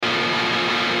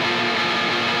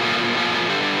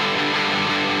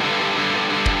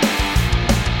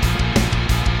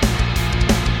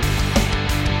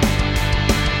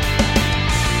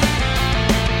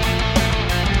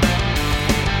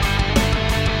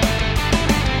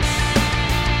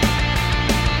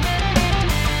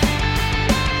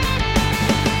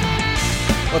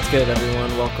good,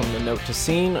 everyone? Welcome to Note to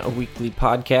Scene, a weekly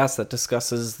podcast that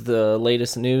discusses the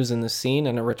latest news in the scene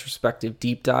and a retrospective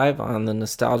deep dive on the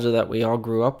nostalgia that we all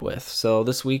grew up with. So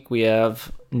this week we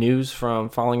have news from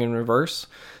Falling in Reverse,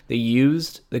 The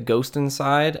Used, The Ghost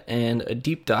Inside, and a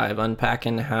deep dive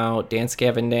unpacking how Dance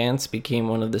Gavin Dance became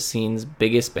one of the scene's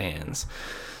biggest bands.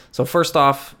 So first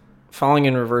off, Falling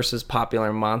in Reverse's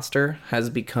Popular Monster has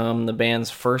become the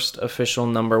band's first official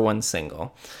number one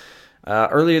single.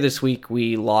 Earlier this week,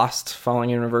 we lost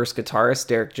Falling in Reverse guitarist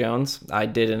Derek Jones. I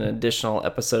did an additional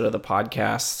episode of the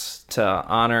podcast to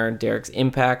honor Derek's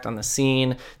impact on the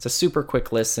scene. It's a super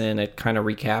quick listen. It kind of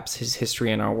recaps his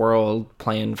history in our world,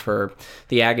 playing for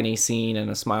the Agony scene and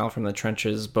A Smile from the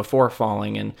Trenches before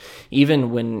Falling. And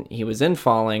even when he was in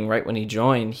Falling, right when he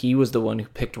joined, he was the one who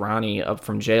picked Ronnie up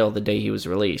from jail the day he was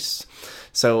released.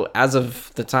 So as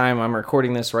of the time I'm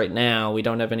recording this right now, we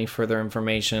don't have any further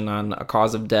information on a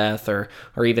cause of death or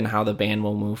even how the band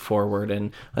will move forward.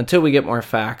 And until we get more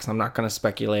facts, I'm not going to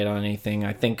speculate on anything.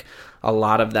 I think a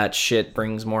lot of that shit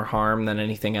brings more harm than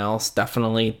anything else.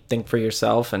 Definitely think for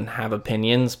yourself and have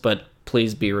opinions, but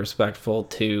please be respectful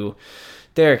to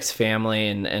Derek's family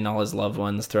and all his loved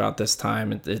ones throughout this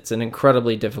time. It's an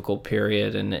incredibly difficult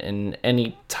period, and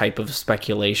any type of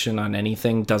speculation on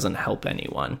anything doesn't help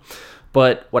anyone.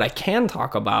 But what I can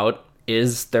talk about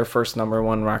is their first number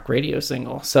one rock radio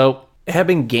single. So it had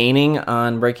been gaining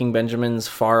on Breaking Benjamin's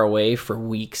Far Away for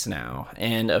weeks now,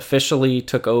 and officially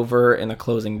took over in the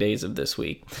closing days of this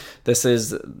week. This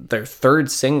is their third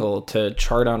single to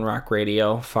chart on rock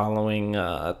radio, following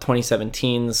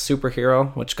 2017's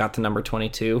Superhero, which got to number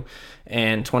 22,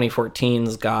 and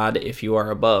 2014's God If You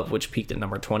Are Above, which peaked at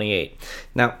number 28.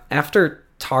 Now, after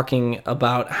talking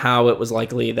about how it was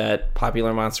likely that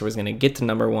Popular Monster was going to get to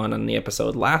number one on the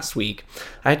episode last week,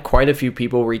 I had quite a few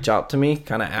people reach out to me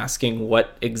kind of asking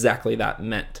what exactly that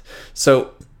meant.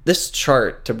 So this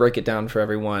chart, to break it down for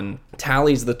everyone,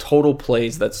 tallies the total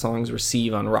plays that songs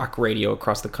receive on rock radio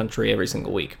across the country every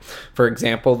single week. For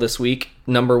example, this week,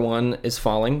 number one is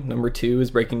Falling, number two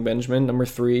is Breaking Benjamin, number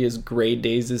three is Grey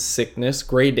Days' Sickness.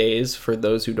 Grey Days, for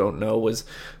those who don't know, was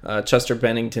Chester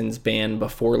Bennington's band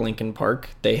before Linkin Park.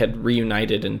 They had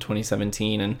reunited in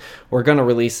 2017 and were going to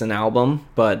release an album,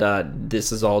 but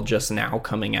this is all just now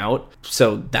coming out.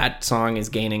 So that song is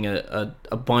gaining a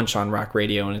bunch on rock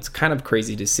radio, and it's kind of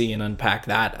crazy to see and unpack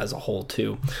that as a whole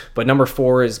too. But number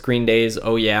four is Green Day's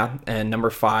Oh Yeah, and number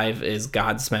five is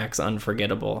Godsmack's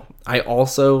Unforgettable. I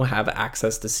also have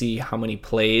access to see how many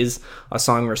plays a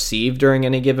song received during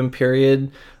any given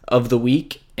period of the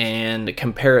week and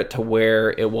compare it to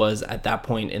where it was at that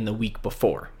point in the week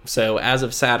before. So as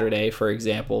of Saturday, for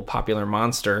example, Popular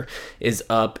Monster is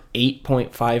up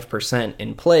 8.5%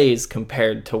 in plays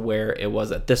compared to where it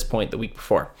was at this point the week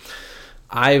before.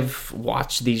 I've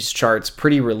watched these charts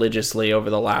pretty religiously over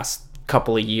the last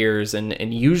couple of years,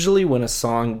 and usually when a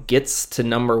song gets to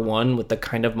number one with the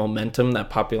kind of momentum that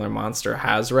Popular Monster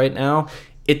has right now,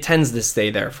 it tends to stay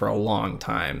there for a long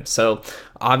time. So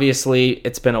obviously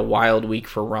it's been a wild week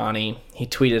for Ronnie. He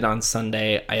tweeted on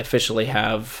Sunday, "I officially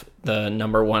have the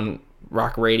number one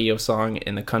rock radio song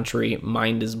in the country,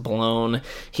 Mind Is Blown."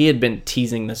 He had been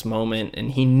teasing this moment,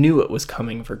 and he knew it was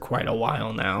coming for quite a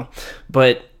while now.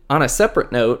 But on a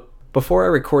separate note, before I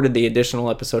recorded the additional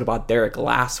episode about Derek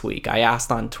last week, I asked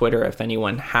on Twitter if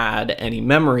anyone had any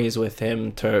memories with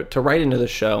him to write into the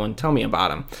show and tell me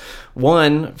about him.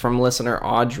 One from listener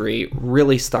Audrey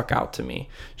really stuck out to me.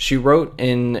 She wrote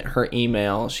in her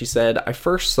email, she said, "I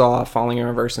first saw Falling in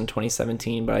Reverse in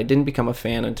 2017, but I didn't become a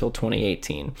fan until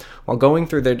 2018. While going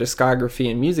through their discography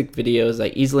and music videos, I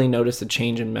easily noticed a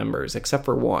change in members, except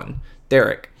for one,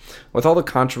 Derek. With all the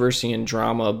controversy and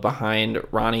drama behind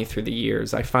Ronnie through the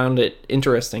years, I found it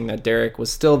interesting that Derek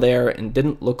was still there and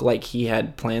didn't look like he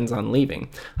had plans on leaving.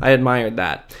 I admired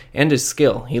that. And his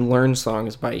skill. He learned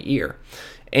songs by ear.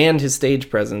 And his stage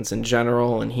presence in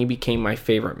general, and he became my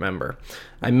favorite member.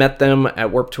 I met them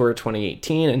at Warped Tour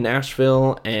 2018 in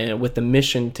Nashville, and with the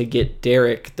mission to get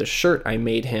Derek the shirt I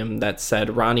made him that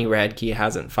said, 'Ronnie Radke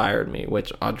hasn't fired me,'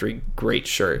 which, Audrey, great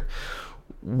shirt.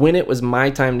 When it was my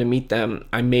time to meet them,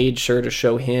 I made sure to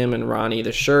show him and Ronnie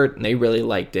the shirt, and they really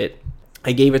liked it.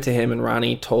 I gave it to him, and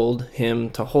Ronnie told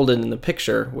him to hold it in the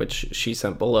picture, which she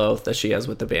sent below, that she has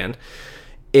with the band.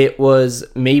 It was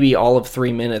maybe all of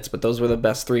 3 minutes, but those were the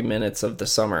best 3 minutes of the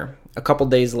summer. A couple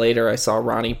days later, I saw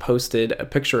Ronnie posted a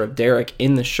picture of Derek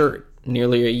in the shirt.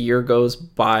 Nearly a year goes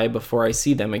by before I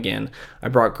see them again. I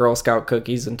brought Girl Scout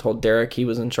cookies and told Derek he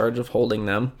was in charge of holding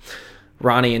them.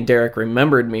 Ronnie and Derek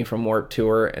remembered me from Warped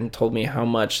Tour and told me how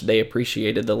much they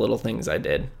appreciated the little things I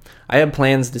did. I had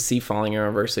plans to see Falling in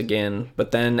Reverse again,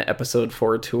 but then Episode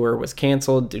 4 tour was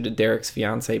canceled due to Derek's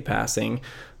fiance passing.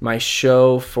 My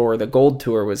show for the Gold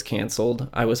Tour was canceled.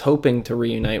 I was hoping to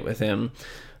reunite with him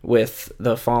with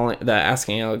the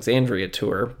Asking Alexandria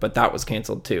tour, but that was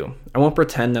canceled too. I won't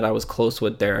pretend that I was close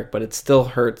with Derek, but it still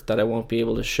hurts that I won't be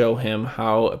able to show him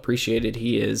how appreciated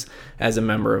he is as a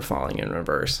member of Falling in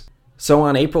Reverse. So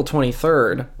on April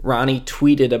 23rd, Ronnie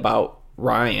tweeted about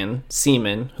Ryan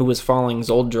Seaman, who was Falling's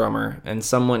old drummer and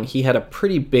someone he had a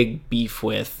pretty big beef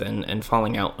with and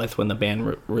falling out with when the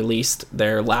band released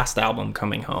their last album,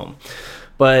 Coming Home.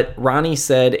 But Ronnie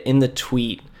said in the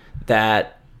tweet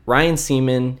that Ryan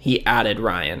Seaman, he added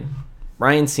Ryan.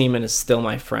 Ryan Seaman is still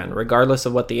my friend. Regardless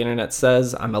of what the internet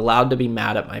says, I'm allowed to be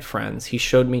mad at my friends. He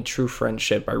showed me true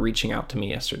friendship by reaching out to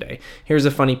me yesterday. Here's a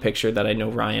funny picture that I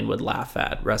know Ryan would laugh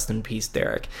at. Rest in peace,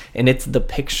 Derek. And it's the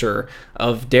picture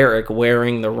of Derek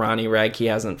wearing the Ronnie Rag He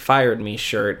Hasn't Fired Me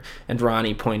shirt and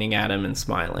Ronnie pointing at him and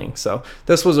smiling. So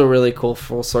this was a really cool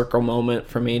full circle moment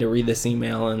for me to read this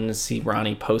email and see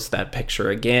Ronnie post that picture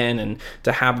again and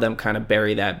to have them kind of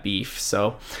bury that beef.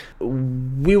 So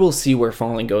we will see where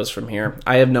Falling goes from here.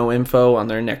 I have no info on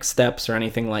their next steps or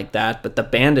anything like that, but the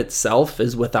band itself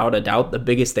is without a doubt the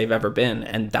biggest they've ever been,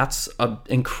 and that's an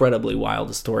incredibly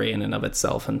wild story in and of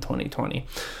itself in 2020.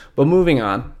 But moving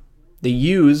on, The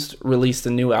Used released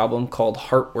a new album called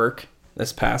Heartwork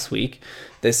this past week.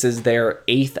 This is their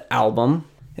 8th album,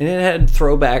 and it had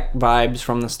throwback vibes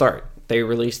from the start. They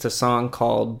released a song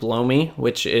called Blow Me,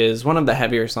 which is one of the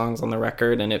heavier songs on the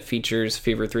record, and it features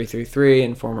Fever 333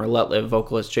 and former Let Live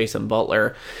vocalist Jason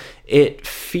Butler. It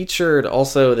featured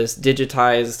also this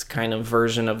digitized kind of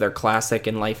version of their classic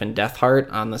In Life and Death Heart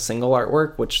on the single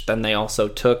artwork, which then they also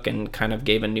took and kind of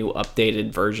gave a new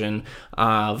updated version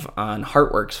of on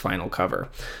Heartwork's final cover.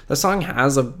 The song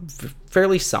has a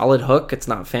fairly solid hook. It's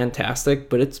not fantastic,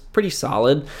 but it's pretty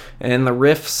solid, and the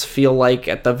riffs feel like,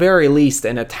 at the very least,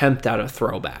 an attempt at a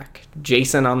throwback.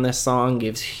 Jason on this song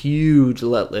gives huge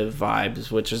Let Live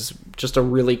vibes, which is just a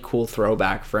really cool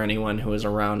throwback for anyone who was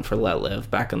around for Let Live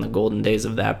back in the golden days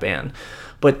of that band.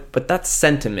 But that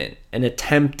sentiment, an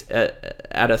attempt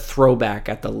at a throwback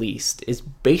at the least, is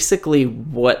basically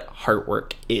what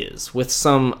Heartwork is, with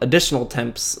some additional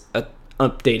attempts at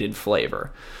updated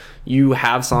flavor. You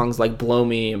have songs like Blow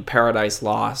Me and Paradise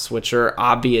Lost, which are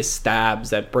obvious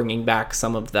stabs at bringing back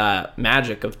some of that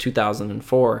magic of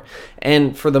 2004.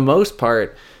 And for the most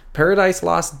part, Paradise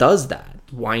Lost does that.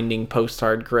 Winding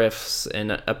post-hard riffs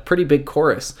and a pretty big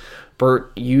chorus.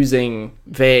 Bert using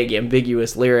vague,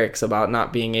 ambiguous lyrics about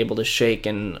not being able to shake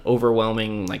an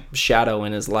overwhelming shadow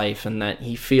in his life and that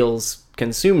he feels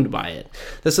consumed by it.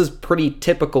 This is pretty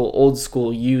typical old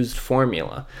school Used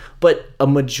formula, but a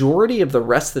majority of the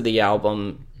rest of the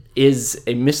album is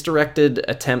a misdirected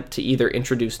attempt to either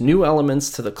introduce new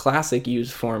elements to the classic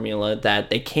Used formula that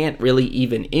they can't really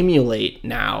even emulate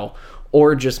now,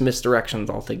 or just misdirections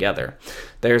altogether.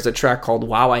 There's a track called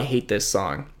Wow, I Hate This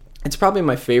Song. It's probably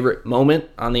my favorite moment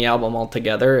on the album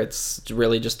altogether. It's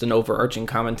really just an overarching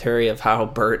commentary of how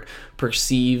Bert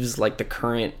perceives the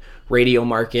current radio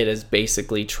market as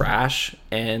basically trash,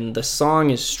 and the song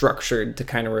is structured to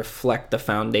kind of reflect the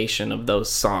foundation of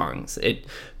those songs. It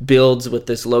builds with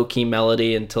this low-key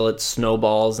melody until it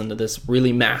snowballs into this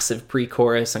really massive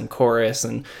pre-chorus and chorus,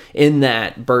 and in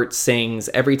that, Bert sings,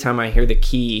 "Every time I hear the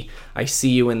key, I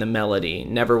see you in the melody.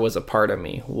 Never was a part of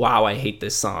me. Wow, I hate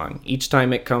this song. Each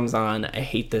time it comes on, I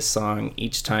hate this song.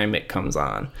 Each time it comes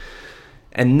on."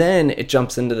 And then it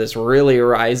jumps into this really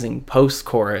rising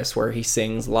post-chorus where he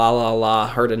sings, "La la la,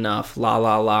 heard enough, la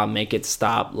la la, make it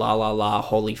stop, la la la,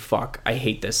 holy fuck, I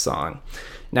hate this song."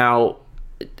 Now,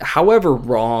 however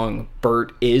wrong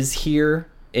Bert is here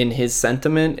in his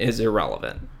sentiment is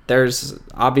irrelevant. There's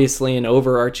obviously an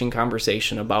overarching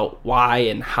conversation about why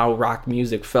and how rock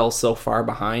music fell so far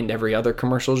behind every other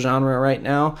commercial genre right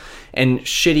now, and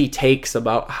shitty takes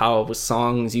about how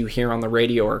songs you hear on the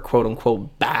radio are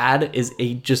quote-unquote bad is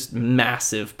a just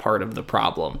massive part of the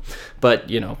problem. But,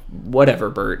 whatever,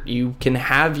 Bert. You can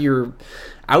have your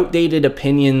outdated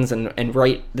opinions and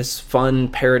write this fun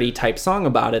parody type song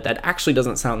about it that actually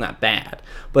doesn't sound that bad.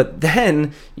 But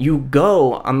then you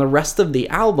go on the rest of the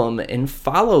album and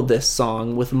follow this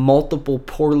song with multiple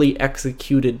poorly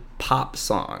executed pop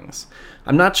songs.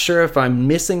 I'm not sure if I'm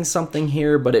missing something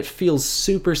here, but it feels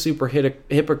super, super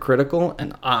hypocritical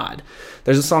and odd.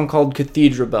 There's a song called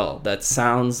Cathedral Bell that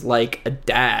sounds like a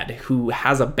dad who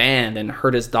has a band and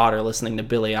heard his daughter listening to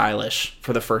Billie Eilish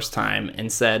for the first time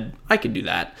and said, "I could do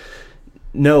that."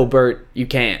 No, Bert, you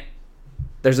can't.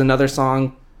 There's another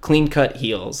song Clean Cut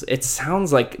Heels. It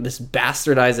sounds like this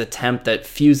bastardized attempt at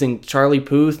fusing Charlie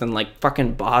Puth and like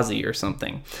fucking Bozzy or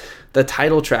something. The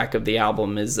title track of the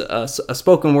album is a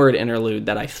spoken word interlude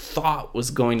that I thought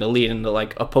was going to lead into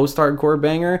like a post-hardcore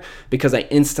banger, because I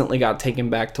instantly got taken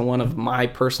back to one of my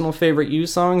personal favorite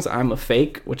Used songs, I'm a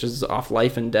Fake, which is off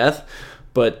Life and Death.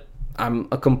 But I'm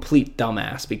a complete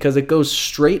dumbass because it goes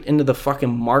straight into the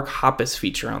fucking Mark Hoppus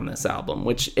feature on this album,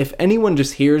 which if anyone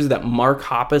just hears that Mark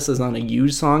Hoppus is on a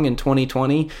Used song in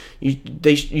 2020,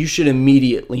 you should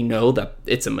immediately know that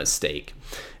it's a mistake.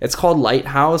 It's called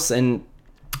Lighthouse, and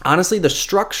honestly, the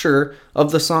structure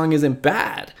of the song isn't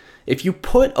bad. If you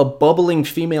put a bubbling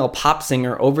female pop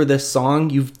singer over this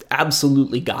song, you've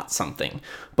absolutely got something.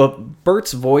 But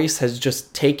Bert's voice has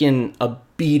just taken a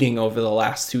beating over the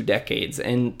last 2 decades,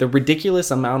 and the ridiculous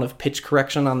amount of pitch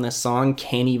correction on this song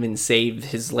can't even save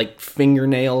his like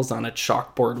fingernails on a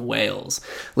chalkboard wails.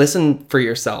 Listen for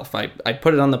yourself. I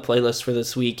put it on the playlist for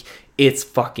this week. It's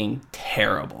fucking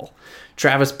terrible.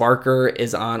 Travis Barker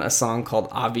is on a song called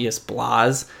Obvious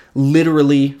Blahs,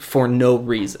 literally for no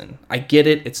reason. I get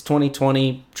it, it's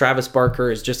 2020. Travis Barker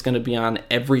is just going to be on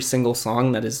every single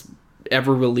song that is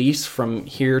ever released from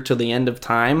here to the end of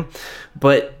time.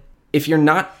 But if you're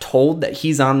not told that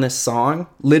he's on this song,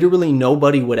 literally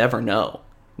nobody would ever know.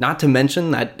 Not to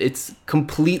mention that it's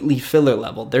completely filler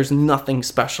level. There's nothing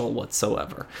special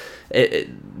whatsoever.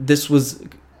 This was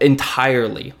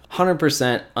entirely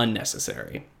 100%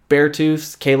 unnecessary.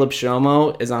 Beartooth's Caleb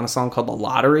Shomo is on a song called The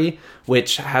Lottery,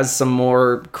 which has some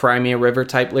more Cry Me a River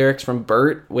type lyrics from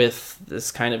Bert, with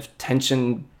this kind of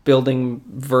tension building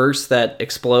verse that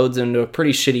explodes into a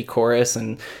pretty shitty chorus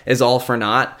and is all for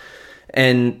naught.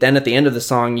 And then at the end of the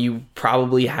song, you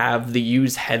probably have the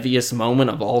Used heaviest moment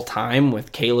of all time,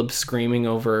 with Caleb screaming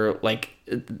over like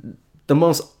the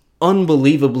most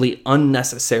unbelievably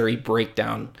unnecessary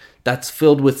breakdown that's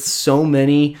filled with so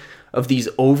many of these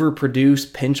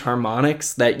overproduced pinch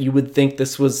harmonics that you would think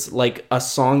this was like a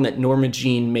song that Norma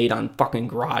Jean made on fucking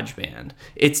GarageBand.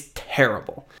 It's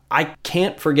terrible. I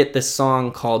can't forget this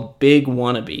song called Big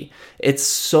Wannabe. It's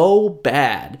so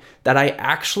bad that I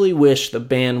actually wish the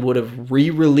band would have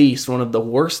re-released one of the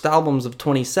worst albums of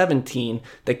 2017,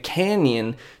 The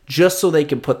Canyon, just so they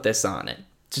could put this on it.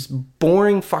 Just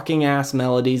boring fucking ass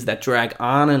melodies that drag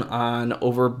on and on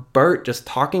over Bert just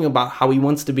talking about how he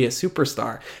wants to be a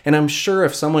superstar. And I'm sure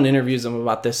if someone interviews him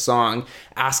about this song,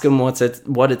 ask him what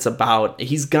it's about,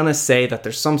 he's gonna say that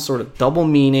there's some sort of double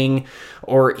meaning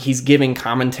or he's giving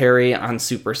commentary on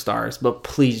superstars. But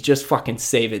please just fucking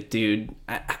save it, dude.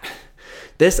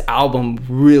 This album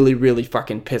really, really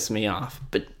fucking pissed me off.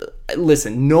 But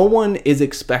listen, no one is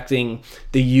expecting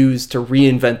the Used to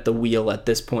reinvent the wheel at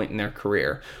this point in their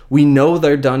career. We know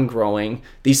they're done growing.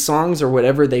 These songs are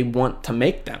whatever they want to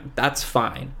make them. That's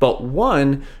fine. But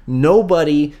one,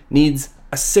 nobody needs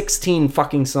a 16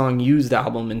 fucking song Used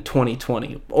album in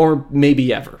 2020, or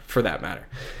maybe ever for that matter.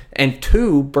 And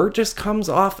two, Bert just comes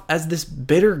off as this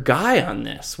bitter guy on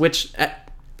this, which...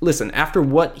 Listen, after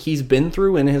what he's been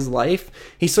through in his life,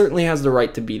 he certainly has the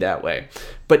right to be that way.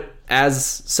 But as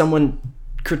someone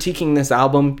critiquing this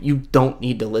album, you don't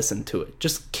need to listen to it.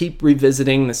 Just keep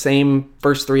revisiting the same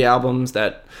first 3 albums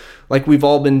that, like we've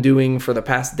all been doing for the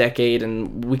past decade,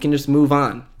 and we can just move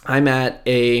on. I'm at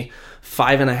a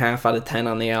 5.5 out of 10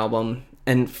 on the album.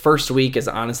 And First Week is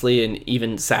honestly an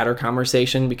even sadder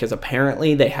conversation because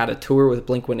apparently they had a tour with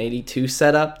Blink-182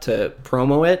 set up to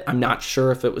promo it. I'm not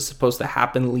sure if it was supposed to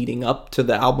happen leading up to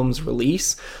the album's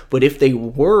release, but if they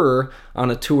were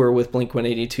on a tour with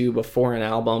Blink-182 before an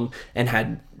album and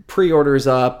had pre-orders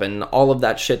up and all of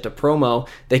that shit to promo,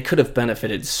 they could have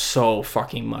benefited so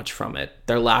fucking much from it.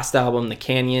 Their last album, The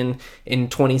Canyon, in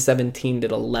 2017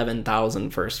 did 11,000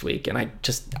 First Week, and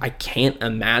I can't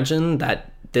imagine that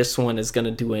this one is going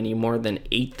to do any more than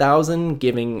 8,000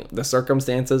 given the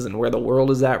circumstances and where the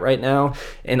world is at right now.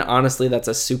 And honestly, that's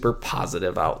a super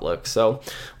positive outlook. So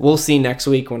we'll see next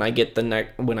week when I get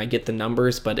the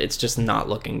numbers, but it's just not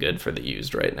looking good for the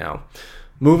Used right now.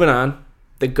 Moving on,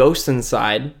 the Ghost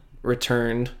Inside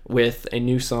returned with a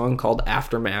new song called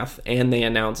Aftermath, and they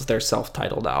announced their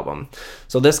self-titled album.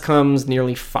 So this comes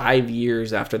nearly 5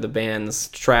 years after the band's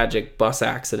tragic bus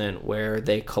accident where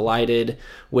they collided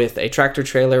with a tractor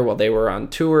trailer while they were on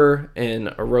tour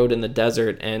in a road in the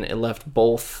desert, and it left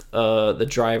both the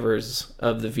drivers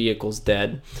of the vehicles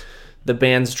dead. The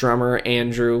band's drummer,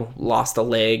 Andrew, lost a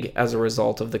leg as a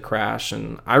result of the crash,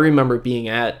 and I remember being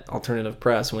at Alternative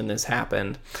Press when this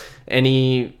happened.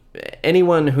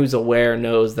 Anyone who's aware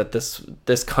knows that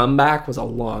this comeback was a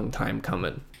long time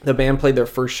coming. The band played their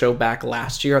first show back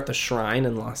last year at the Shrine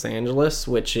in Los Angeles,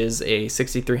 which is a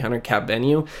 6,300 cap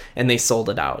venue, and they sold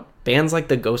it out. Bands like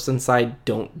the Ghost Inside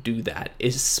don't do that,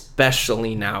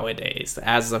 especially nowadays.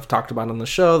 As I've talked about on the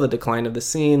show, the decline of the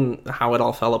scene, how it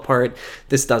all fell apart,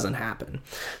 this doesn't happen.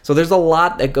 So there's a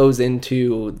lot that goes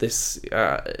into this,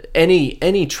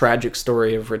 any tragic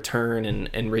story of return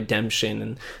and redemption,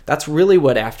 and that's really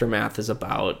what Aftermath is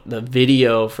about. The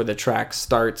video for the track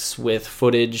starts with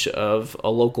footage of a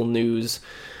local news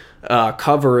outlet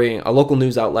covering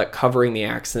the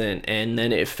accident, and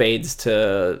then it fades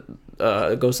to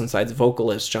Ghost Inside's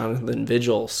vocalist Jonathan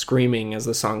Vigil screaming as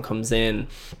the song comes in.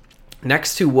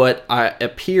 Next to what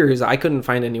appears, I couldn't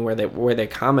find anywhere where they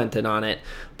commented on it,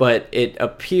 but it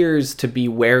appears to be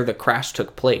where the crash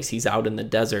took place. He's out in the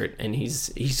desert and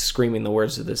he's screaming the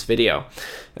words of this video.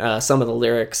 Some of the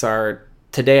lyrics are,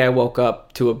 "Today I woke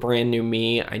up to a brand new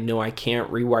me. I know I can't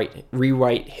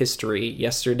rewrite history.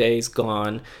 Yesterday's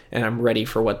gone, and I'm ready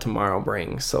for what tomorrow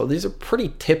brings." So these are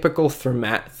pretty typical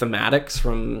thematics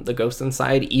from the Ghost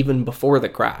Inside, even before the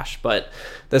crash. But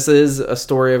this is a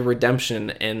story of redemption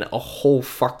and a whole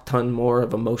fuck ton more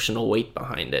of emotional weight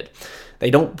behind it. They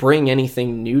don't bring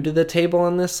anything new to the table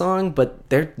on this song, but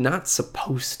they're not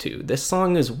supposed to. This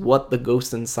song is what the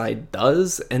Ghost Inside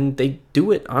does, and they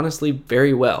do it, honestly,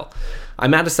 very well.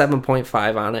 I'm at a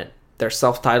 7.5 on it. Their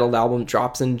self-titled album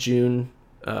drops in June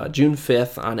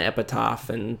 5th on Epitaph,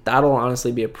 and that'll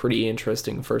honestly be a pretty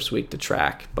interesting first week to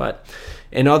track. But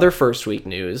in other first week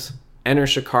news, Enter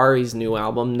Shikari's new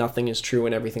album, Nothing Is True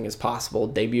and Everything Is Possible,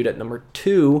 debuted at number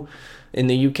 2 in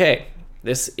the UK.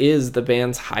 This is the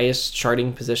band's highest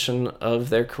charting position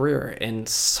of their career, and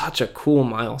such a cool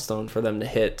milestone for them to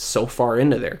hit so far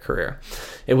into their career.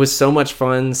 It was so much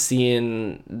fun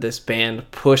seeing this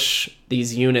band push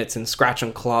these units and scratch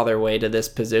and claw their way to this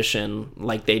position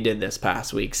like they did this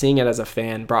past week. Seeing it as a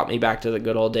fan brought me back to the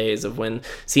good old days of when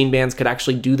scene bands could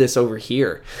actually do this over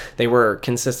here. They were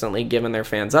consistently giving their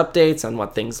fans updates on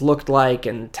what things looked like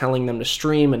and telling them to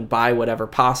stream and buy whatever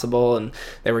possible, and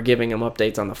they were giving them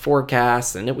updates on the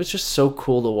forecast, and it was just so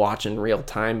cool to watch in real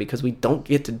time because we don't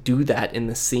get to do that in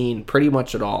the scene pretty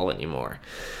much at all anymore.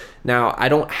 Now, I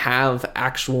don't have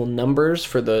actual numbers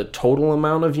for the total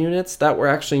amount of units that were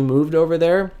actually moved over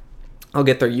there. I'll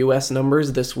get their US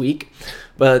numbers this week,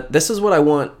 but this is what I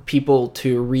want people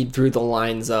to read through the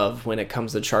lines of when it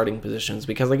comes to charting positions,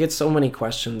 because I get so many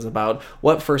questions about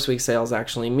what first week sales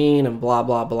actually mean and blah,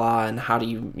 blah, blah, and how do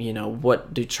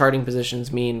what do charting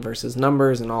positions mean versus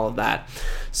numbers and all of that.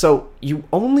 So you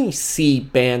only see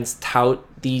bands tout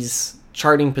these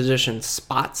charting position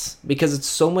spots because it's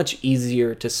so much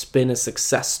easier to spin a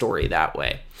success story that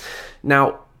way.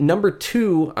 Now, number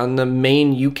 2 on the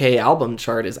main UK album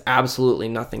chart is absolutely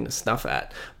nothing to snuff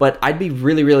at, but I'd be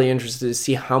really, really interested to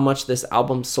see how much this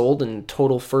album sold in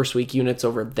total first week units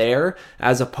over there,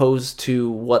 as opposed to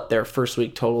what their first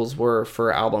week totals were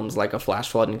for albums like A Flash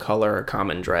Flood in Color or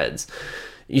Common Dreads.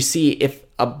 You see, if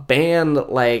a band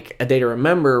like A Day to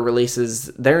Remember releases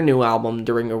their new album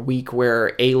during a week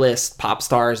where A-list pop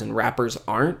stars and rappers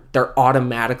aren't, they're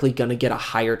automatically going to get a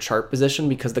higher chart position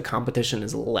because the competition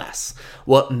is less.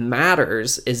 What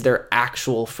matters is their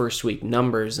actual first week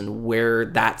numbers and where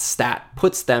that stat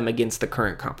puts them against the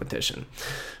current competition.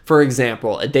 For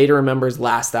example, A Day to Remember's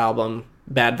last album,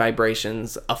 Bad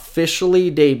Vibrations,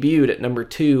 officially debuted at number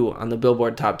 2 on the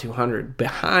Billboard Top 200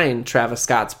 behind Travis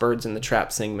Scott's Birds in the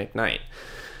Trap Sing McKnight.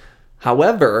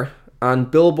 However, on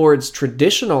Billboard's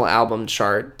traditional album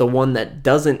chart, the one that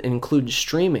doesn't include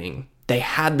streaming, they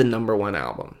had the number 1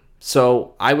 album.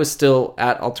 So I was still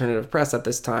at Alternative Press at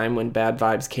this time when Bad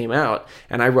Vibes came out,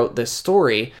 and I wrote this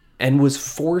story and was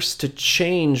forced to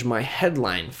change my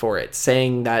headline for it,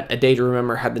 saying that A Day to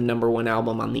Remember had the number 1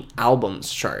 album on the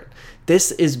albums chart.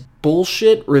 This is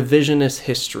bullshit revisionist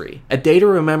history. A Day to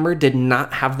Remember did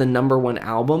not have the number 1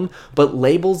 album, but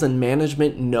labels and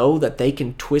management know that they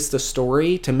can twist a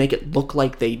story to make it look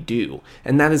like they do,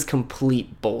 and that is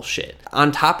complete bullshit.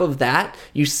 On top of that,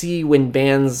 you see when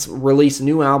bands release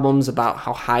new albums about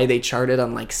how high they charted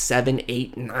on like 7,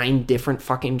 8, 9 different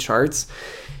fucking charts.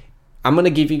 I'm going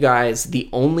to give you guys the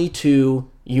only 2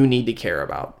 you need to care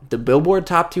about. The Billboard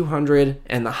Top 200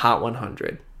 and the Hot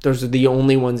 100. Those are the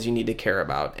only ones you need to care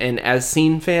about. And as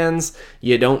scene fans,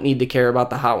 you don't need to care about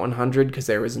the Hot 100 because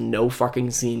there is no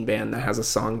fucking scene band that has a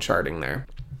song charting there.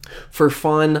 For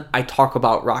fun, I talk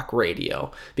about rock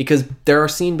radio because there are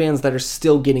scene bands that are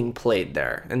still getting played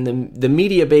there. And the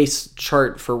media-based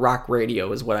chart for rock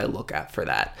radio is what I look at for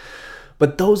that.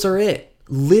 But those are it.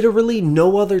 literally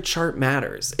no other chart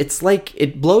matters. It's like,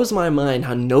 it blows my mind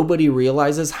how nobody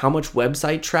realizes how much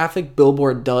website traffic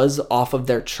Billboard does off of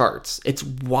their charts. It's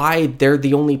why they're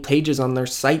the only pages on their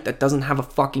site that doesn't have a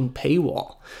fucking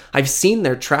paywall. I've seen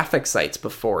their traffic sites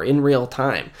before in real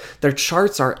time. Their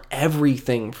charts are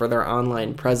everything for their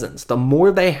online presence. The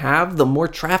more they have, the more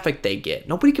traffic they get.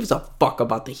 Nobody gives a fuck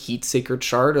about the Heatseeker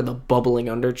chart or the Bubbling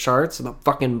Under charts or the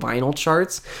fucking vinyl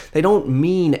charts. They don't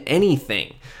mean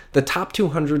anything. The top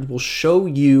 200 will show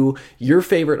you your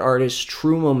favorite artist's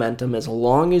true momentum as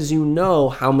long as you know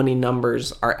how many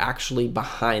numbers are actually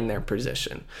behind their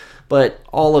position. But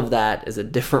all of that is a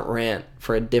different rant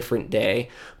for a different day.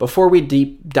 Before we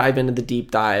dive into the deep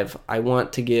dive, I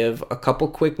want to give a couple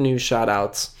quick news shout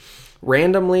outs.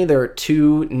 Randomly, there are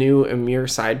 2 new Amir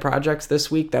side projects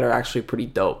this week that are actually pretty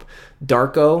dope.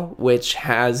 Darko, which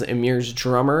has Amir's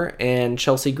drummer and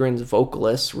Chelsea Grin's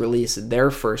vocalist, released their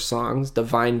first songs,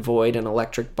 Divine Void and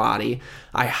Electric Body.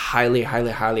 I highly, highly,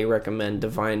 highly recommend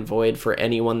Divine Void for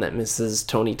anyone that misses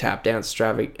Tony Tap Dance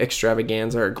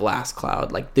Extravaganza or Glass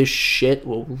Cloud. Like, this shit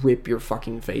will rip your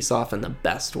fucking face off in the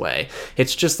best way.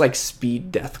 It's just like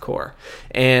speed deathcore.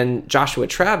 And Joshua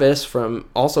Travis,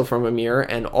 also from Amir,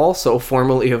 and also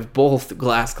formerly of both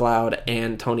Glass Cloud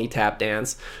and Tony Tap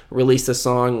Dance, released a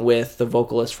song with the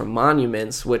vocalist from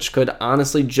Monuments, which could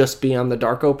honestly just be on the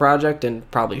Darko project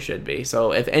and probably should be.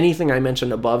 So if anything I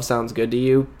mentioned above sounds good to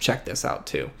you, check this out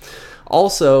too.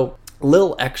 Also,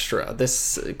 Lil Extra,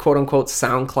 this quote-unquote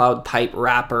SoundCloud type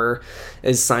rapper,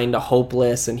 is signed to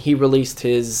Hopeless, and he released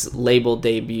his label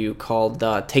debut called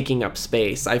Taking Up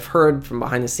Space. I've heard from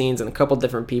behind the scenes and a couple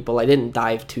different people, I didn't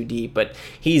dive too deep, but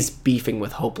he's beefing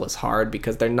with Hopeless hard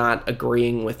because they're not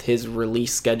agreeing with his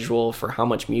release schedule for how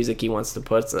much music he wants to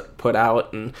put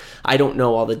out, and I don't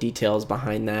know all the details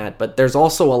behind that, but there's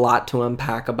also a lot to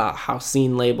unpack about how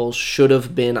scene labels should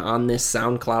have been on this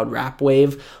SoundCloud rap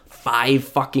wave 5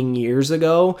 fucking years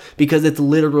ago, because it's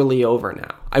literally over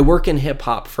now. I work in hip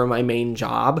hop for my main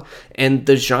job, and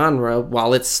the genre,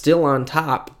 while it's still on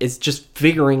top, is just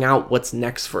figuring out what's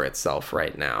next for itself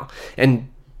right now. And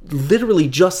literally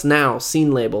just now,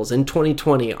 scene labels in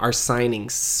 2020 are signing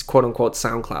quote unquote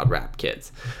SoundCloud rap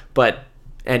kids. But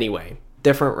anyway,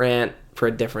 different rant for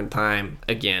a different time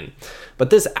again. But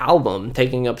this album,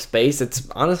 Taking Up Space, it's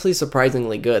honestly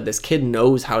surprisingly good. This kid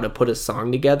knows how to put a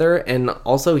song together, and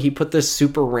also he put this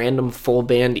super random full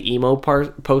band emo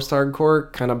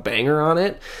post-hardcore kind of banger on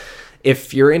it.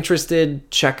 If you're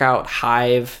interested, check out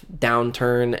Hive,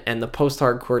 Downturn, and the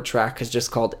post-hardcore track is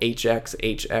just called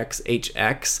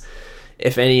HXHXHX.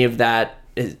 If any of that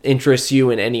interests you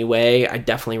in any way, I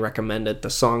definitely recommend it. The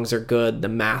songs are good, the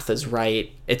math is right.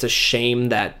 It's a shame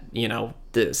that,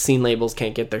 the scene labels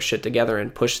can't get their shit together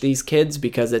and push these kids,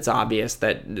 because it's obvious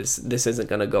that this isn't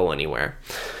going to go anywhere.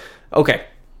 Okay,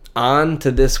 on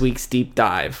to this week's deep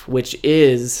dive, which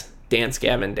is Dance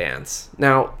Gavin Dance.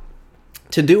 Now,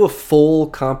 to do a full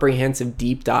comprehensive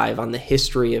deep dive on the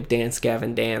history of Dance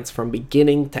Gavin Dance from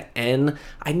beginning to end,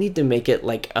 I need to make it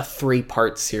like a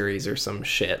 3-part series or some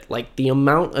shit. Like, the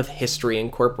amount of history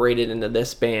incorporated into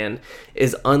this band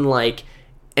is unlike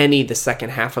any the second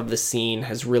half of the scene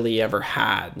has really ever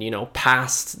had.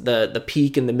 Past the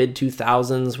peak in the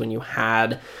mid-2000s when you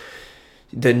had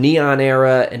the neon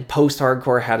era, and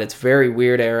post-hardcore had its very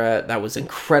weird era that was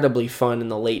incredibly fun in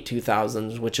the late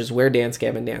 2000s, which is where Dance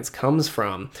Gavin Dance comes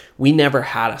from. We never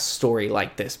had a story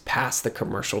like this past the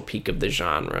commercial peak of the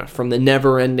genre. From the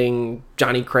never-ending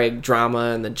Johnny Craig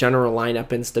drama and the general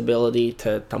lineup instability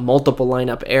to multiple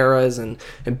lineup eras and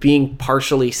being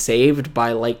partially saved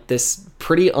by like this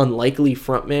pretty unlikely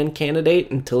frontman candidate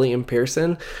in Tillian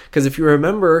Pearson. Because if you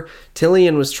remember,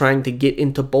 Tillian was trying to get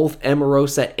into both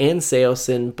Emarosa and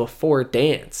Seosin before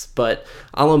Dance, but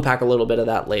I'll unpack a little bit of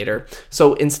that later.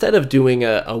 So instead of doing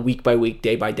a week-by-week,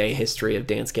 day-by-day history of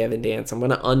Dance Gavin Dance, I'm going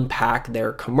to unpack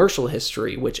their commercial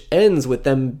history, which ends with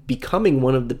them becoming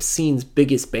one of the scene's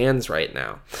biggest bands right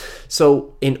now.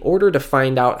 So in order to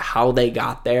find out how they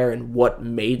got there and what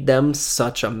made them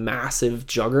such a massive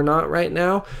juggernaut right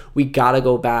now, we gotta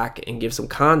go back and give some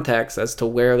context as to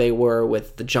where they were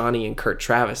with the Johnny and Kurt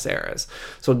Travis eras.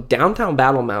 So Downtown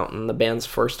Battle Mountain, the band's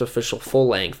first official full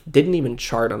length, didn't even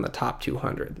chart on the top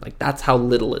 200. Like, that's how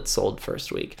little it sold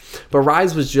first week. But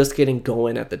Rise was just getting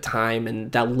going at the time,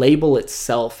 and that label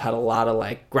itself had a lot of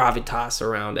like gravitas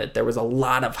around it. There was a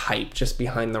lot of hype just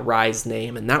behind the Rise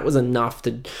name, and that was enough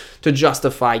to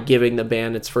justify giving the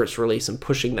band its first release and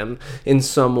pushing them in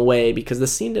some way, because the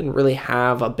scene didn't really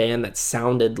have a band that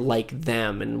sounded like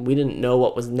them, and we didn't know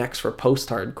what was next for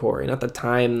post-hardcore. And at the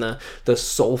time, the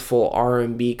soulful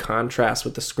R&B contrast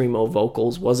with the screamo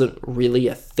vocals wasn't really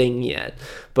a thing yet.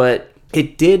 But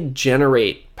it did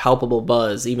generate palpable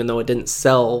buzz, even though it didn't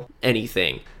sell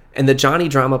anything. And the Johnny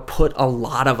Drama put a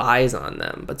lot of eyes on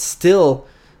them. But still,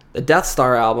 the Death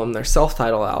Star album, their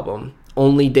self-titled album,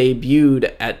 only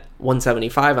debuted at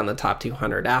 175 on the top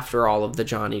 200 after all of the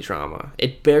Johnny Drama.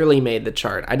 It barely made the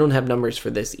chart. I don't have numbers for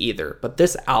this either, but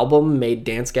this album made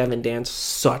Dance Gavin Dance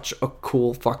such a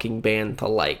cool fucking band to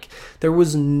like. There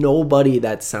was nobody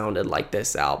that sounded like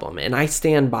this album, and I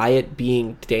stand by it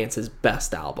being Dance's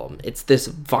best album. It's this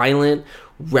violent,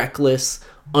 reckless,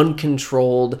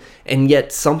 uncontrolled, and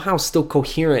yet somehow still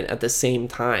coherent at the same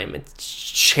time.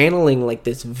 It's channeling like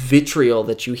this vitriol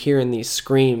that you hear in these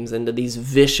screams into these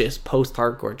vicious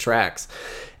post-hardcore tracks.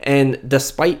 And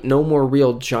despite no more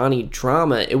real Johnny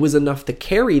Drama, it was enough to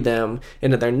carry them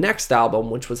into their next album,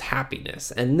 which was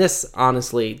Happiness. And this,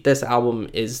 honestly, this album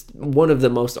is one of the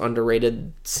most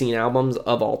underrated Scene albums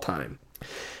of all time.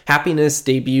 Happiness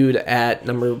debuted at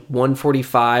number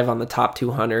 145 on the top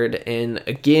 200, and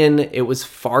again, it was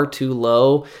far too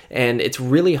low, and it's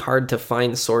really hard to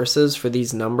find sources for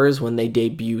these numbers when they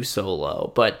debut so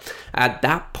low. But at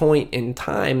that point in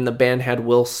time, the band had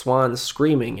Will Swan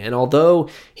screaming, and although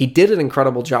he did an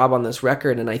incredible job on this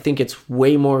record, and I think it's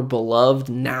way more beloved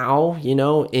now, you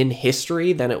know, in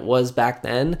history than it was back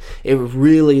then, it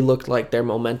really looked like their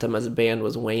momentum as a band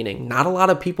was waning. Not a lot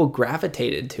of people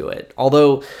gravitated to it,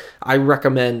 although I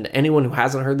recommend anyone who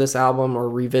hasn't heard this album or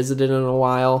revisited it in a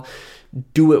while,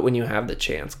 do it when you have the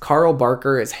chance. Carl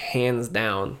Barker is hands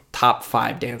down top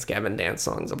 5 Dance Gavin Dance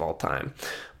songs of all time.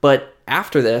 But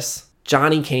after this,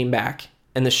 Johnny came back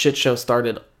and the shit show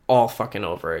started all fucking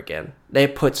over again. They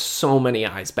put so many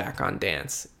eyes back on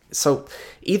Dance. So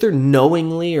either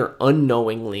knowingly or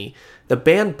unknowingly, the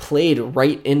band played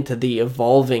right into the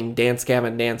evolving Dance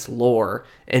Gavin Dance lore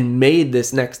and made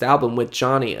this next album with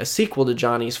Johnny a sequel to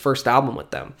Johnny's first album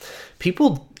with them.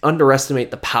 People underestimate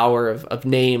the power of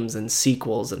names and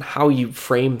sequels and how you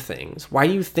frame things. Why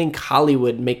do you think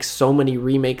Hollywood makes so many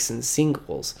remakes and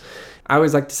sequels? I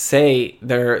always like to say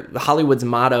Hollywood's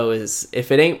motto is,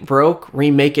 if it ain't broke,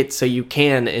 remake it so you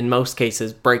can, in most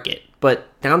cases, break it.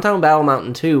 But Downtown Battle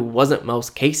Mountain 2 wasn't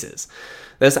most cases.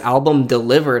 This album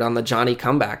delivered on the Johnny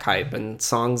comeback hype, and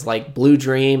songs like Blue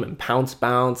Dream and Pounce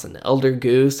Bounce and Elder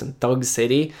Goose and Thug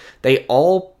City, they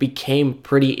all became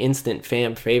pretty instant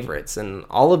fan favorites, and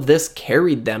all of this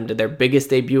carried them to their biggest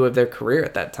debut of their career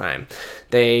at that time.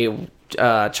 They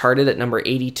charted at number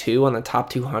 82 on the top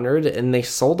 200, and they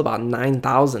sold about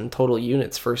 9,000 total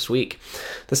units first week.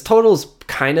 This total is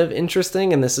kind of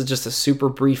interesting, and this is just a super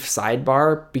brief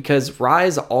sidebar, because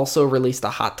Rise also released a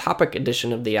Hot Topic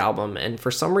edition of the album, and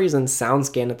for some reason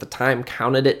SoundScan at the time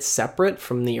counted it separate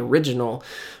from the original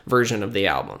version of the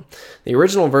album. The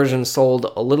original version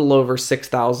sold a little over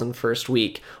 6,000 first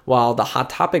week, while the Hot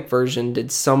Topic version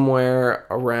did somewhere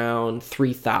around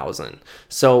 3,000.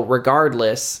 So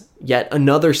regardless, yet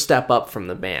another step up from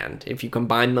the band. If you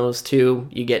combine those two,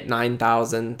 you get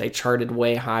 9,000. They charted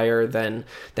way higher than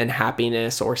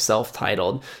Happiness or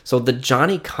Self-Titled. So the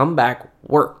Johnny comeback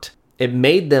worked. It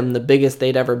made them the biggest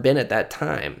they'd ever been at that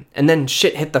time. And then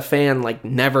shit hit the fan like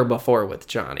never before with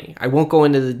Johnny. I won't go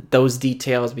into those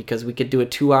details because we could do a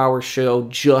 2-hour show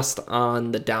just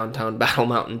on the Downtown Battle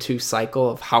Mountain 2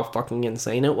 cycle of how fucking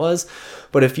insane it was.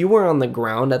 But if you were on the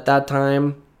ground at that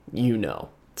time, you know.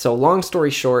 So long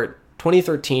story short,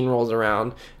 2013 rolls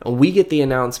around and we get the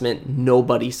announcement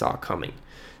nobody saw coming.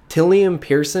 Tillian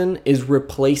Pearson is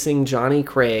replacing Johnny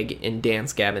Craig in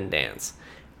Dance Gavin Dance.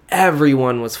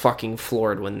 Everyone was fucking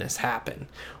floored when this happened.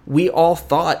 We all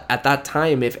thought at that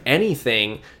time, if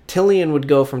anything, Tillian would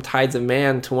go from Tides of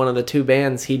Man to one of the two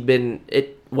bands he'd been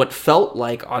what felt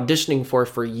like auditioning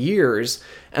for years,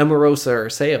 Emarosa or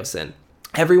Seosin.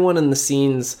 Everyone in the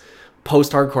scene's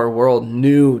post-hardcore world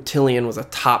knew Tillian was a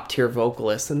top-tier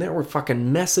vocalist, and there were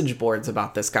fucking message boards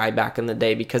about this guy back in the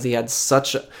day because he had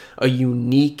such a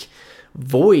unique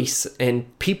voice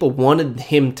and people wanted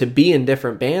him to be in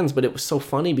different bands. But it was so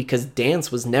funny because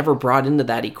dance was never brought into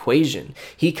that equation.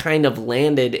 He kind of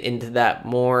landed into that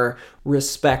more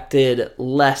respected,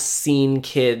 less scene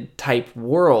kid type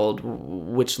world,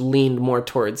 which leaned more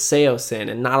towards Seosin,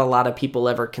 and not a lot of people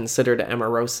ever considered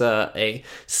Emarosa a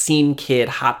scene kid,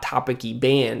 hot topic-y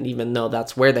band, even though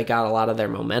that's where they got a lot of their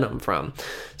momentum from.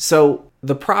 So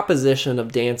the proposition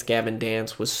of Dance Gavin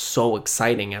Dance was so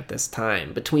exciting at this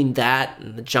time. Between that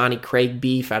and the Johnny Craig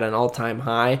beef at an all-time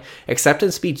high,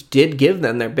 Acceptance Speech did give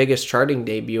them their biggest charting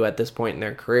debut at this point in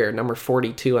their career, number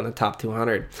 42 on the top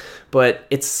 200. but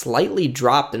it's slightly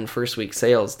dropped in first week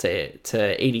sales to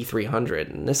 8,300.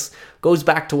 And this goes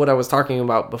back to what I was talking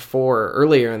about before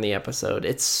earlier in the episode.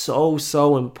 It's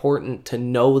so important to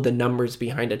know the numbers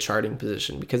behind a charting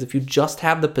position, because if you just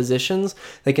have the positions,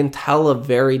 they can tell a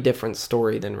very different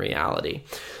story than reality.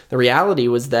 The reality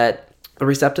was that the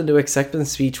reception to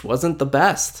Acceptance Speech wasn't the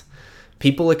best.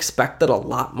 People expected a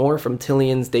lot more from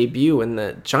Tilian's debut, and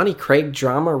the Johnny Craig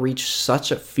drama reached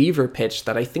such a fever pitch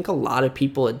that I think a lot of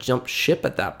people had jumped ship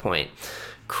at that point.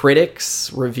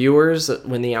 Critics, reviewers,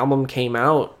 when the album came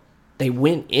out, they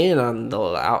went in on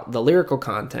the lyrical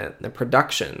content, the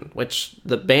production, which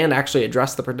the band actually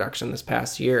addressed the production this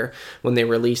past year when they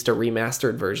released a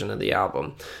remastered version of the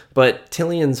album. But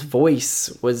Tilian's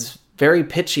voice was very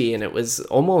pitchy, and it was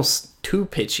almost too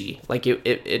pitchy. Like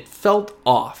it felt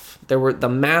off. The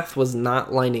math was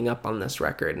not lining up on this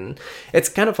record. And it's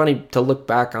kind of funny to look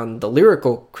back on the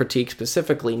lyrical critique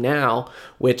specifically now,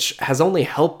 which has only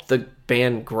helped the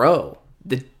band grow.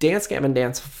 The Dance Gavin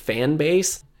Dance fan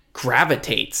base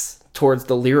gravitates towards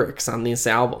the lyrics on these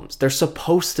albums. They're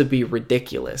supposed to be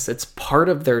ridiculous. It's part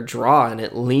of their draw, and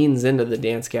it leans into the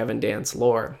Dance Gavin Dance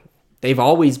lore. They've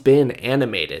always been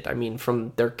animated. I mean,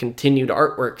 from their continued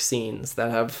artwork scenes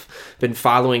that have been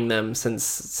following them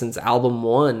since album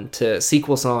one, to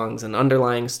sequel songs and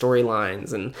underlying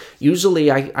storylines. And usually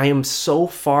I am so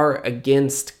far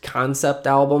against concept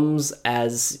albums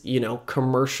as,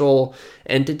 commercial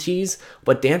entities,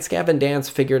 but Dance Gavin Dance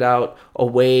figured out a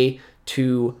way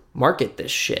to market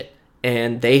this shit.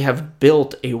 And they have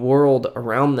built a world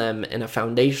around them and a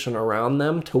foundation around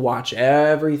them to watch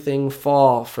everything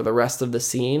fall for the rest of the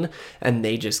scene. And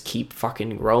they just keep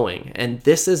fucking growing. And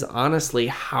this is honestly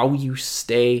how you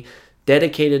stay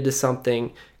dedicated to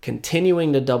something,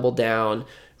 continuing to double down,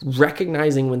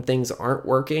 recognizing when things aren't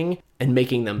working and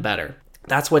making them better.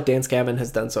 That's what Dance Gavin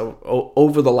has done so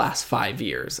over the last 5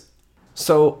 years.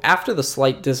 So after the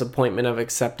slight disappointment of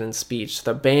Acceptance Speech,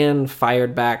 the band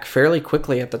fired back fairly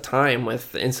quickly at the time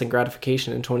with Instant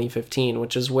Gratification in 2015,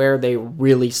 which is where they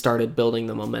really started building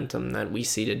the momentum that we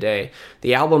see today.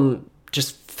 The album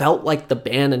just felt like the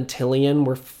band and Tilian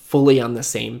were fully on the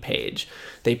same page.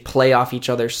 They play off each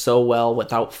other so well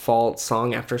without fault,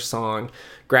 song after song.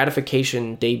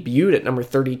 Gratification debuted at number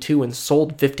 32 and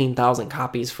sold 15,000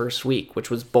 copies first week, which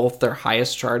was both their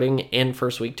highest charting and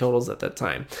first week totals at that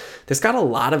time. This got a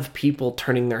lot of people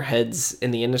turning their heads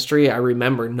in the industry. I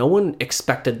remember no one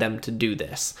expected them to do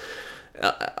this.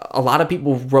 A lot of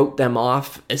people wrote them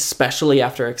off, especially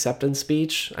after Acceptance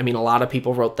Speech. I mean, a lot of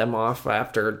people wrote them off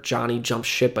after Johnny jumped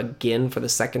ship again for the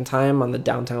second time on the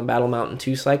Downtown Battle Mountain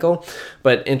 2 cycle.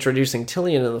 But introducing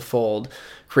Tilian in the fold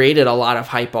created a lot of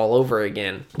hype all over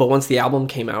again. But once the album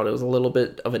came out, it was a little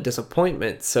bit of a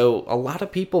disappointment. So a lot of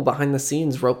people behind the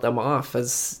scenes wrote them off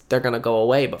as they're going to go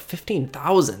away. But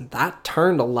 15,000, that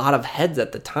turned a lot of heads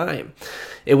at the time.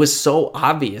 It was so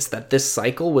obvious that this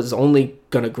cycle was only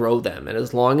going to grow them. And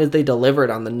as long as they delivered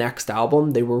on the next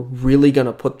album, they were really going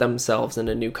to put themselves in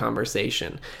a new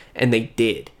conversation. And they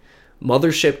did.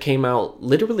 Mothership came out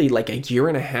literally like a year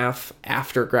and a half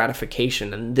after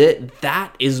Gratification, and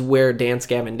that is where Dance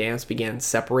Gavin Dance began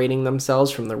separating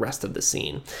themselves from the rest of the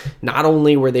scene. Not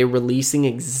only were they releasing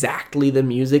exactly the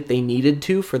music they needed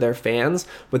to for their fans,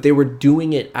 but they were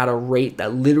doing it at a rate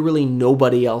that literally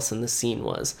nobody else in the scene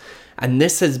was. And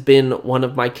this has been one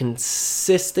of my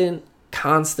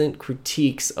constant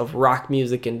critiques of rock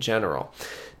music in general.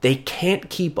 They can't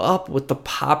keep up with the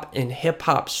pop and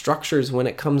hip-hop structures when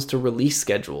it comes to release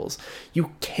schedules.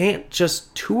 You can't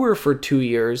just tour for 2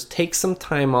 years, take some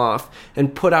time off,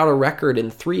 and put out a record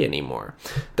in 3 anymore.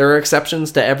 There are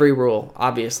exceptions to every rule,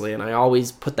 obviously, and I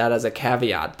always put that as a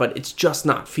caveat, but it's just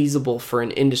not feasible for an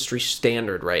industry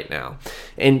standard right now.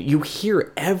 And you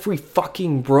hear every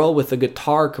fucking bro with a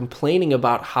guitar complaining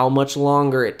about how much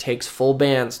longer it takes full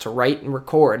bands to write and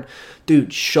record.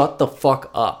 Dude, shut the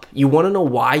fuck up. You want to know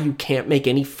why you can't make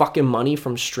any fucking money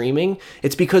from streaming?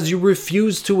 It's because you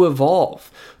refuse to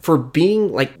evolve. For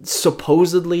being like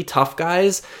supposedly tough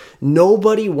guys,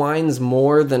 nobody whines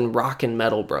more than rock and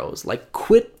metal bros. Like,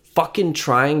 quit fucking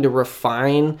trying to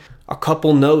refine a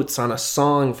couple notes on a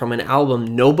song from an album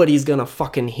nobody's gonna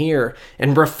fucking hear,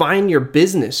 and refine your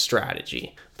business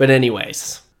strategy. But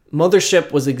anyways,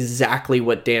 Mothership was exactly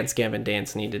what Dance Gavin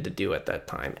Dance needed to do at that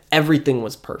time. Everything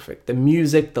was perfect. The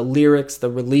music, the lyrics, the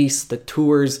release, the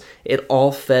tours, it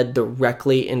all fed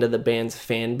directly into the band's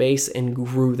fan base and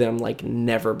grew them like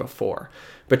never before.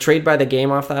 Betrayed by the Game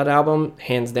off that album,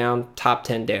 hands down, top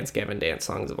 10 Dance Gavin Dance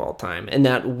songs of all time. And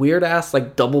that weird ass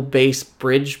like double bass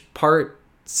bridge part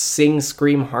sing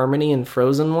scream harmony in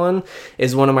Frozen one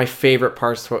is one of my favorite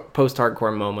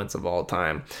post-hardcore moments of all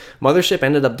time. Mothership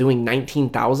ended up doing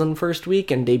 19,000 first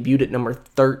week and debuted at number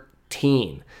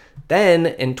 13. Then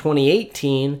in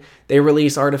 2018, they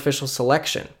released Artificial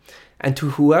Selection. And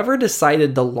to whoever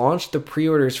decided to launch the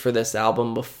pre-orders for this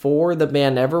album before the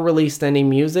band ever released any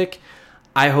music,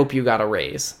 I hope you got a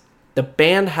raise. The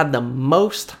band had the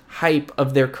most hype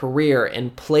of their career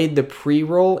and played the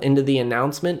pre-roll into the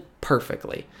announcement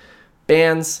perfectly.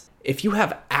 Bands, if you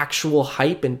have actual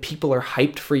hype and people are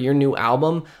hyped for your new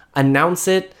album, announce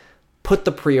it. Put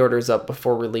the pre-orders up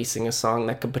before releasing a song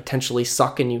that could potentially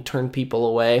suck and you turn people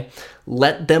away.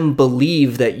 Let them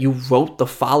believe that you wrote the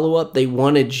follow-up they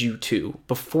wanted you to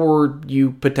before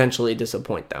you potentially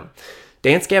disappoint them.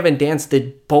 Dance Gavin Dance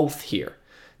did both here.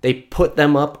 They put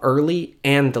them up early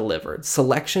and delivered.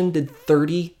 Selection did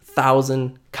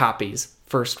 30,000 copies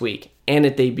first week, and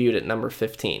it debuted at number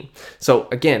 15. So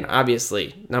again,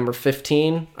 obviously, number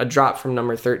 15, a drop from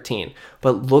number 13.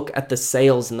 But look at the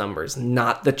sales numbers,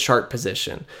 not the chart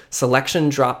position. Selection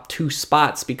dropped 2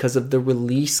 spots because of the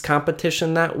release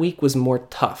competition that week was more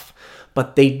tough.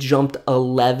 But they jumped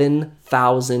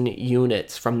 11,000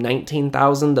 units from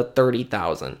 19,000 to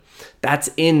 30,000. That's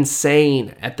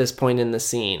insane at this point in the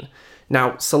scene.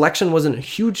 Now, Selection wasn't a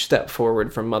huge step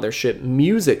forward from Mothership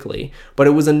musically, but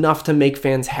it was enough to make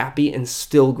fans happy and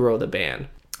still grow the band.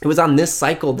 It was on this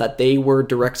cycle that they were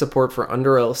direct support for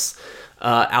Under Oath's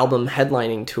album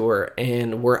headlining tour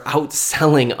and were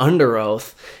outselling Under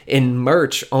Oath in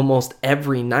merch almost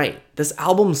every night. This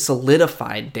album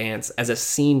solidified Dance as a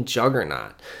scene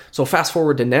juggernaut. So fast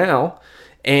forward to now,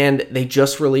 and they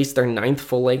just released their 9th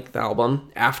full-length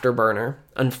album, Afterburner.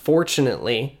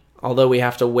 Unfortunately, although we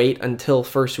have to wait until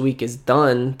first week is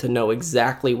done to know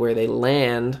exactly where they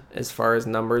land as far as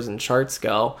numbers and charts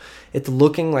go, it's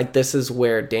looking like this is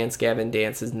where Dance Gavin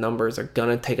Dance's numbers are going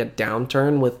to take a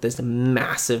downturn with this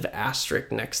massive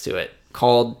asterisk next to it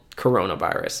called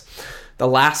coronavirus. The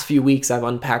last few weeks I've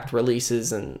unpacked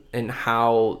releases and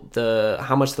how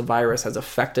much the virus has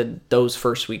affected those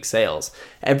first week sales.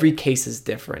 Every case is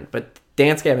different, but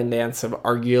Dance Gavin Dance have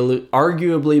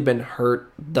arguably been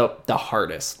hurt the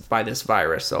hardest by this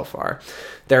virus so far.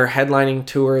 Their headlining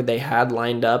tour they had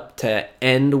lined up to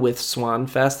end with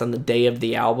Swanfest on the day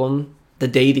the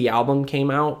album came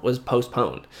out was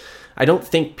postponed. I don't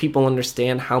think people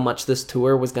understand how much this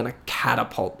tour was going to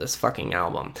catapult this fucking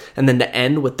album. And then to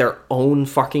end with their own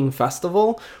fucking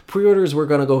festival, pre-orders were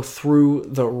going to go through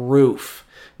the roof.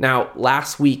 Now,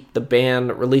 last week, the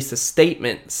band released a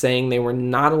statement saying they were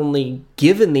not only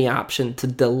given the option to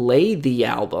delay the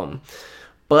album,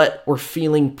 but were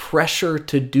feeling pressure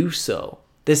to do so.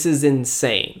 This is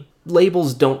insane.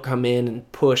 Labels don't come in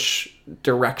and push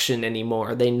direction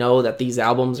anymore. They know that these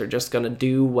albums are just going to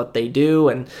do what they do,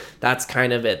 and that's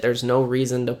kind of it. There's no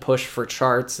reason to push for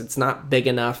charts. It's not big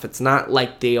enough. It's not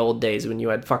like the old days when you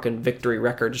had fucking Victory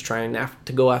Records trying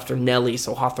to go after Nelly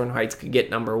so Hawthorne Heights could get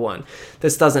number 1.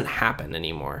 This doesn't happen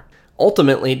anymore.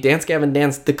 Ultimately, Dance Gavin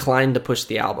Dance declined to push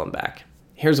the album back.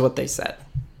 Here's what they said.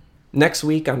 Next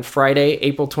week, on Friday,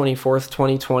 April 24th,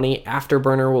 2020,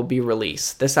 Afterburner will be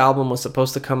released. This album was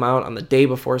supposed to come out on the day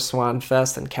before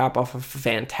Swanfest and cap off a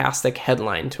fantastic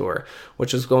headline tour,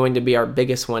 which was going to be our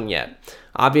biggest one yet.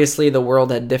 Obviously, the world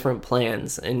had different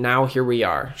plans, and now here we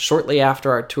are. Shortly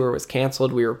after our tour was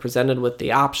canceled, we were presented with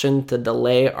the option to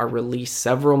delay our release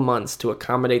several months to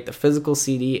accommodate the physical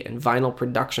CD and vinyl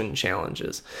production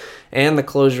challenges, and the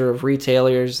closure of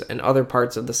retailers and other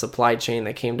parts of the supply chain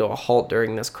that came to a halt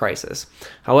during this crisis.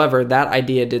 However, that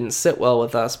idea didn't sit well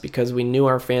with us because we knew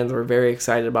our fans were very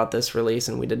excited about this release,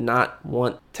 and we did not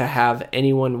want to have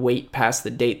anyone wait past the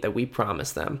date that we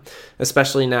promised them,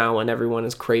 especially now when everyone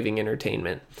is craving entertainment.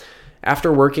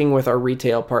 After working with our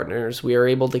retail partners, we are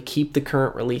able to keep the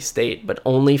current release date, but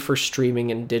only for streaming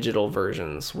and digital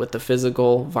versions, with the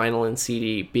physical, vinyl, and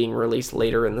CD being released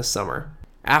later in the summer.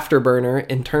 Afterburner,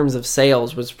 in terms of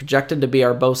sales, was projected to be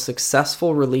our most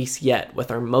successful release yet, with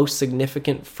our most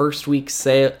significant first week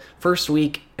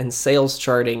and sales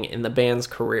charting in the band's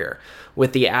career.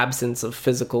 With the absence of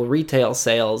physical retail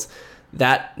sales,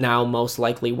 that now most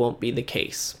likely won't be the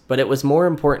case. But it was more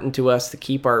important to us to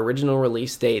keep our original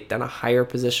release date than a higher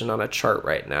position on a chart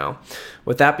right now.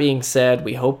 With that being said,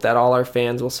 we hope that all our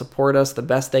fans will support us the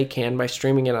best they can by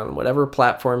streaming it on whatever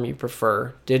platform you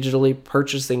prefer. Digitally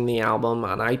purchasing the album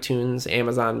on iTunes,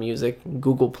 Amazon Music,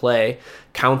 Google Play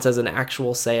counts as an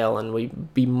actual sale and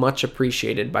would be much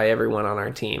appreciated by everyone on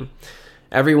our team.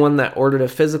 Everyone that ordered a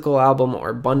physical album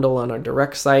or bundle on our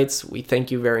direct sites, we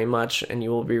thank you very much, and you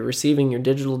will be receiving your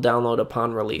digital download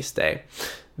upon release day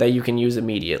that you can use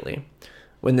immediately.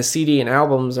 When the CD and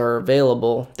albums are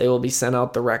available, they will be sent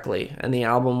out directly, and the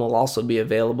album will also be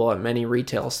available at many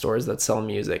retail stores that sell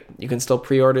music. You can still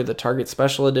pre-order the Target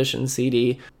Special Edition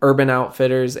CD, Urban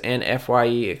Outfitters, and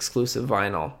FYE exclusive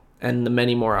vinyl, and the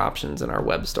many more options in our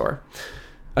web store.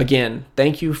 Again,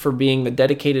 thank you for being the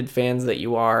dedicated fans that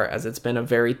you are, as it's been a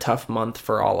very tough month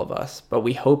for all of us. But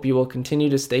we hope you will continue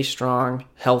to stay strong,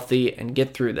 healthy, and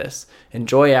get through this.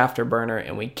 Enjoy Afterburner,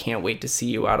 and we can't wait to see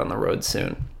you out on the road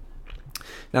soon.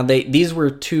 Now, these were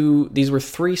three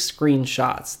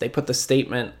screenshots. They put the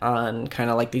statement on kind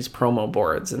of like these promo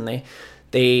boards, and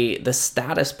the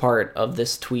status part of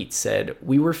this tweet said,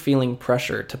 "We were feeling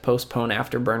pressure to postpone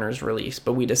Afterburner's release,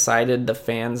 but we decided the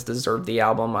fans deserved the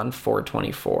album on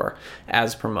 4/24,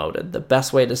 as promoted. The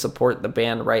best way to support the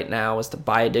band right now is to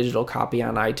buy a digital copy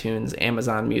on iTunes,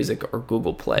 Amazon Music, or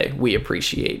Google Play. We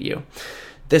appreciate you."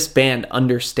 This band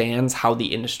understands how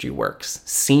the industry works.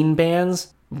 Scene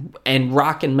bands and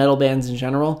rock and metal bands in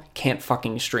general can't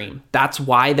fucking stream. That's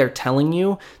why they're telling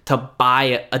you to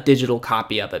buy a digital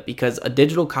copy of it, because a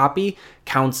digital copy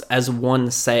counts as one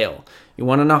sale. You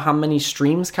want to know how many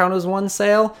streams count as one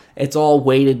sale? It's all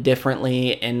weighted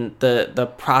differently, and the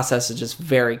process is just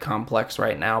very complex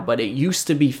right now. But it used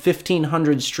to be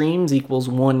 1,500 streams equals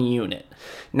one unit.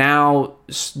 Now,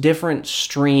 different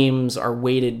streams are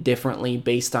weighted differently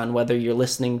based on whether you're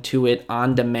listening to it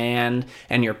on demand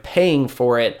and you're paying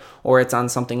for it, or it's on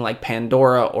something like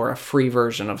Pandora or a free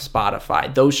version of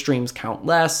Spotify. Those streams count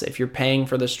less. If you're paying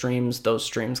for the streams, those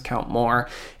streams count more.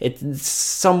 It's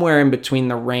somewhere in between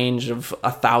the range of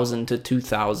 1,000 to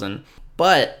 2,000.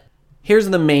 But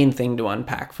here's the main thing to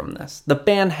unpack from this. The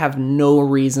band have no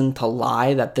reason to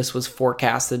lie that this was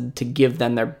forecasted to give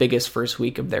them their biggest first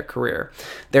week of their career.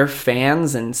 Their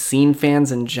fans and scene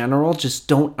fans in general just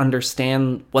don't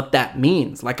understand what that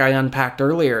means, like I unpacked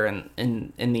earlier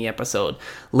in the episode.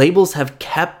 Labels have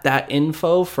kept that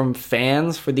info from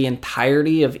fans for the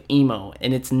entirety of emo,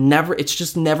 and it's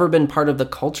just never been part of the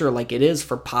culture like it is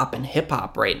for pop and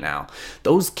hip-hop right now.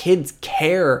 Those kids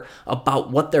care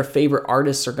about what their favorite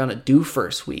artists are going to do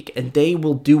first week, and they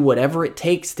will do whatever it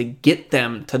takes to get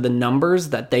them to the numbers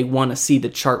that they want to see the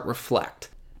chart reflect.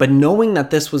 But knowing that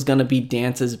this was going to be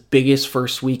Dance's biggest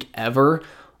first week ever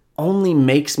only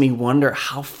makes me wonder,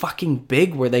 how fucking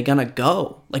big were they going to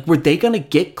go? Like, were they going to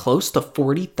get close to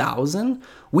 40,000?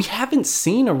 We haven't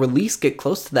seen a release get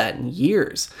close to that in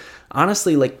years.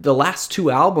 Honestly, like, the last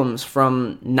two albums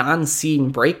from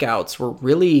non-scene breakouts were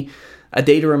really A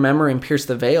Day to Remember and Pierce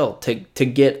the Veil to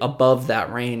get above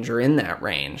that range or in that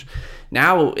range.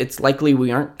 Now it's likely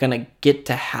we aren't going to get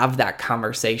to have that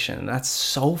conversation. That's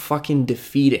so fucking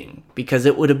defeating, because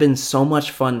it would have been so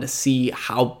much fun to see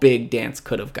how big Dance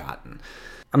could have gotten.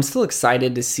 I'm still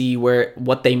excited to see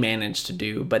what they managed to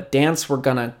do, but Dance were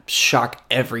gonna shock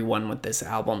everyone with this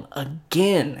album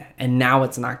again, and now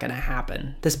it's not gonna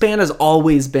happen. This band has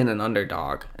always been an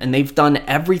underdog, and they've done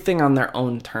everything on their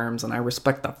own terms, and I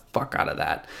respect the fuck out of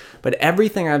that. But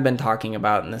everything I've been talking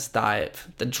about in this dive,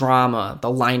 the drama,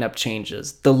 the lineup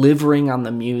changes, delivering on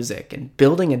the music, and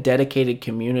building a dedicated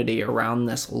community around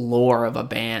this lore of a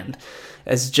band,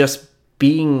 as just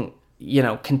being,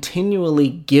 continually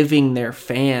giving their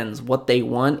fans what they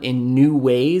want in new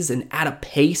ways and at a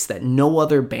pace that no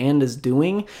other band is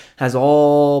doing, has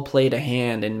all played a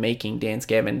hand in making Dance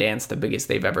Gavin Dance the biggest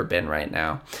they've ever been right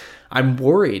now. I'm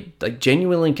worried,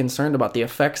 genuinely concerned about the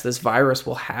effects this virus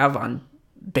will have on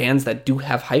bands that do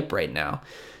have hype right now.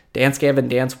 Dance Gavin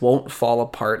Dance won't fall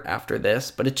apart after this,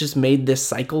 but it just made this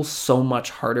cycle so much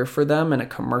harder for them in a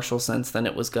commercial sense than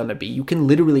it was going to be. You can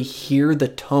literally hear the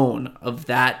tone of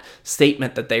that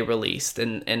statement that they released.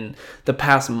 And the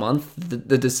past month,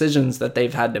 the decisions that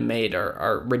they've had to make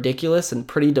are ridiculous and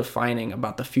pretty defining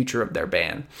about the future of their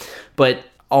band. But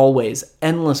always,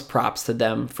 endless props to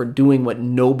them for doing what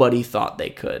nobody thought they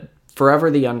could.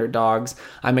 Forever the underdogs.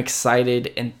 I'm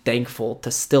excited and thankful to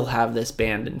still have this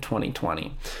band in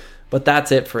 2020. But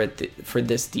that's it for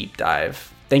this deep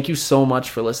dive. Thank you so much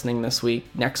for listening this week.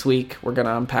 Next week, we're going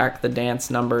to unpack the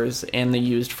Dance numbers and the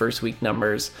used first week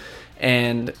numbers,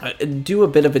 and do a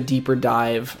bit of a deeper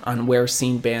dive on where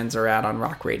scene bands are at on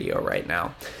rock radio right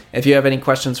now. If you have any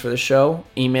questions for the show,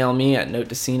 email me at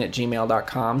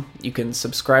notetoscene@gmail.com. You can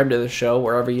subscribe to the show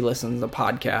wherever you listen to the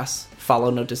podcasts.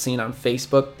 Follow Note to Scene on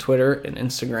Facebook, Twitter, and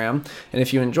Instagram. And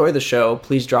if you enjoy the show,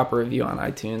 please drop a review on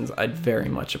iTunes. I'd very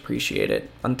much appreciate it.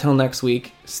 Until next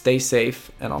week, stay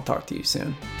safe, and I'll talk to you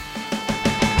soon.